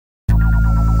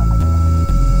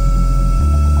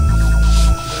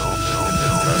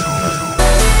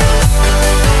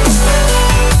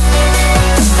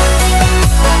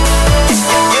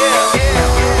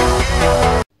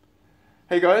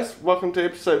Hey guys, welcome to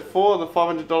episode 4 of the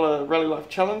 $500 Rally Life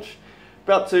Challenge.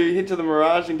 About to head to the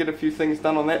Mirage and get a few things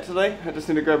done on that today. I just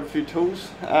need to grab a few tools.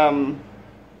 On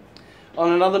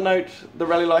another note, the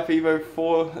Rally Life Evo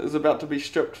 4 is about to be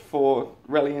stripped for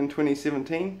Rally in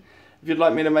 2017. If you'd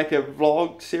like me to make a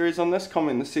vlog series on this,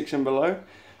 comment in the section below.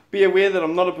 Be aware that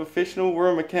I'm not a professional or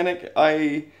a mechanic.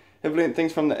 I have learnt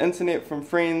things from the internet, from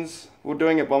friends, or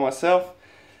doing it by myself.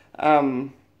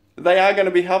 They are going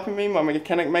to be helping me, my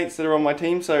mechanic mates that are on my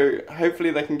team, so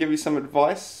hopefully they can give you some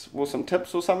advice or some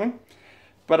tips or something.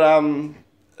 But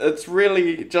it's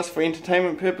really just for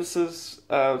entertainment purposes.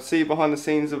 See you behind the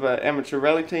scenes of an amateur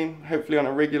rally team, hopefully on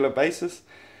a regular basis.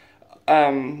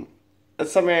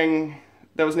 It's something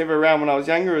that was never around when I was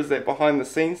younger, is that behind the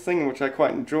scenes thing, which I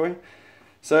quite enjoy.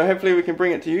 So hopefully we can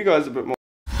bring it to you guys a bit more.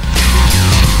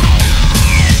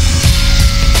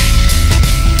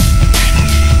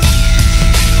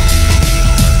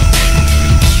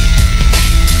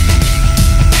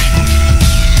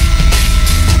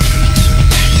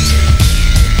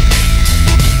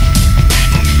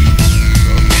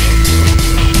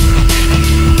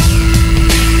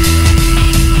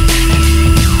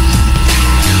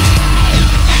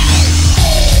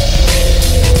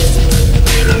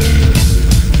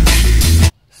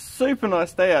 Super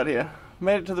nice day out here.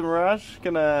 Made it to the Mirage,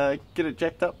 gonna get it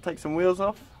jacked up, take some wheels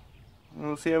off, and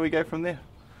we'll see how we go from there.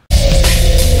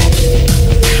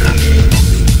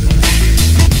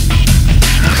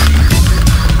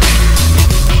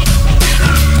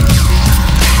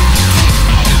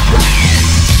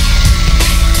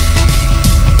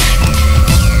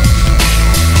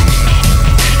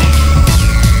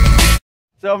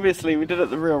 So obviously we did it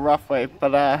the real rough way,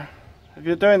 but if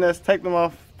you're doing this, take them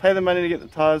off, pay the money to get the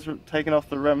tyres taken off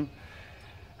the rim,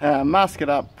 mask it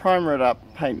up, primer it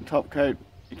up, paint top coat.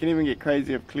 You can even get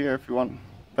crazy of clear if you want.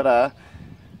 But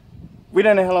we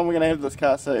don't know how long we're going to have this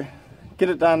car, so get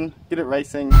it done, get it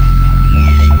racing.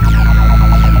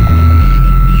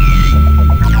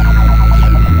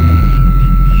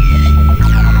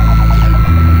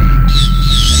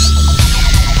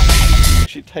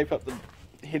 Actually tape up the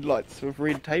headlights with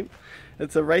red tape.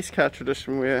 It's a race car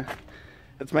tradition where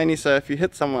it's mainly so if you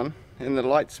hit someone and the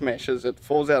light smashes, it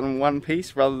falls out in one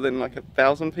piece rather than like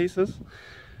 1,000 pieces.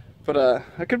 But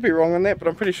I could be wrong on that, but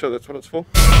I'm pretty sure that's what it's for.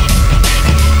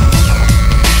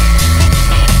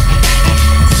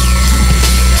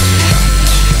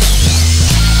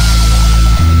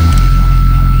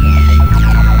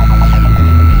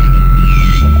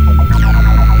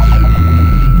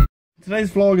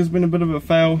 Today's vlog has been a bit of a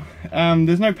fail.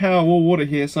 There's no power or water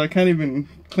here, so I can't even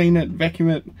clean it, vacuum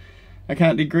it. I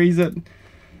can't degrease it,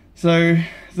 so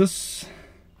this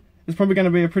is probably going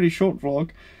to be a pretty short vlog,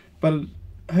 but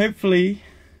hopefully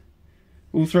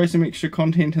we'll throw some extra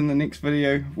content in the next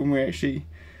video when we're actually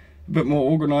a bit more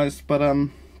organised. But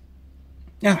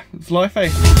yeah, it's life, eh?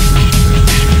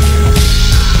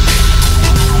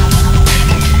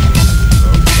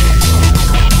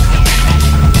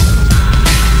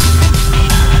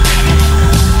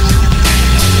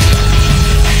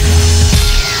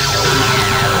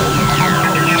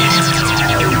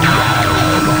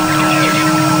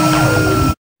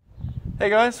 Hey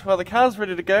guys, well the car's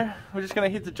ready to go. We're just going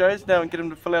to head to Joe's now and get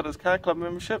him to fill out his car club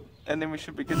membership, and then we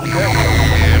should be good to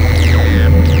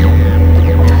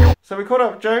go. So we caught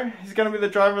up with Joe. He's going to be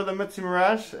the driver of the Mitsubishi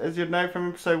Mirage, as you'd know from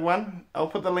episode 1. I'll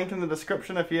put the link in the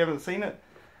description if you haven't seen it.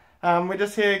 We're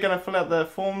just here going to fill out the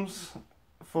forms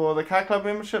for the car club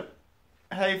membership.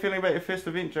 How are you feeling about your first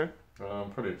event, Joe? I'm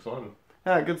pretty excited.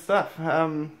 Ah, good stuff.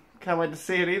 Can't wait to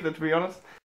see it either, to be honest.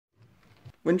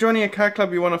 When joining a car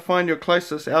club, you want to find your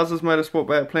closest. Ours is Motorsport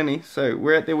by Plenty, so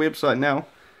we're at their website now.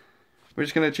 We're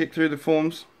just going to check through the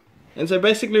forms. And so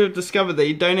basically we've discovered that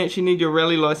you don't actually need your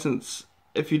rally license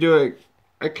if you do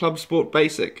a club sport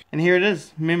basic. And here it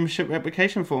is, membership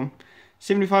application form.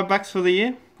 75 bucks for the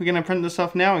year. We're going to print this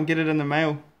off now and get it in the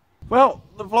mail. Well,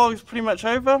 the vlog's pretty much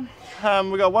over.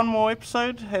 We've got one more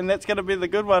episode, and that's going to be the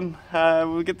good one.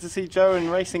 We'll get to see Joe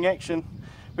in racing action,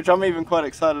 which I'm even quite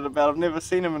excited about. I've never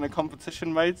seen him in a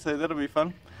competition mode, so that'll be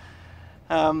fun.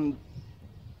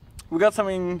 We've got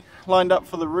something lined up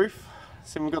for the roof,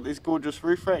 so we've got these gorgeous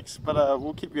roof racks, but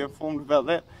we'll keep you informed about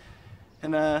that.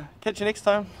 And catch you next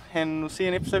time, and we'll see you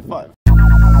in episode 5.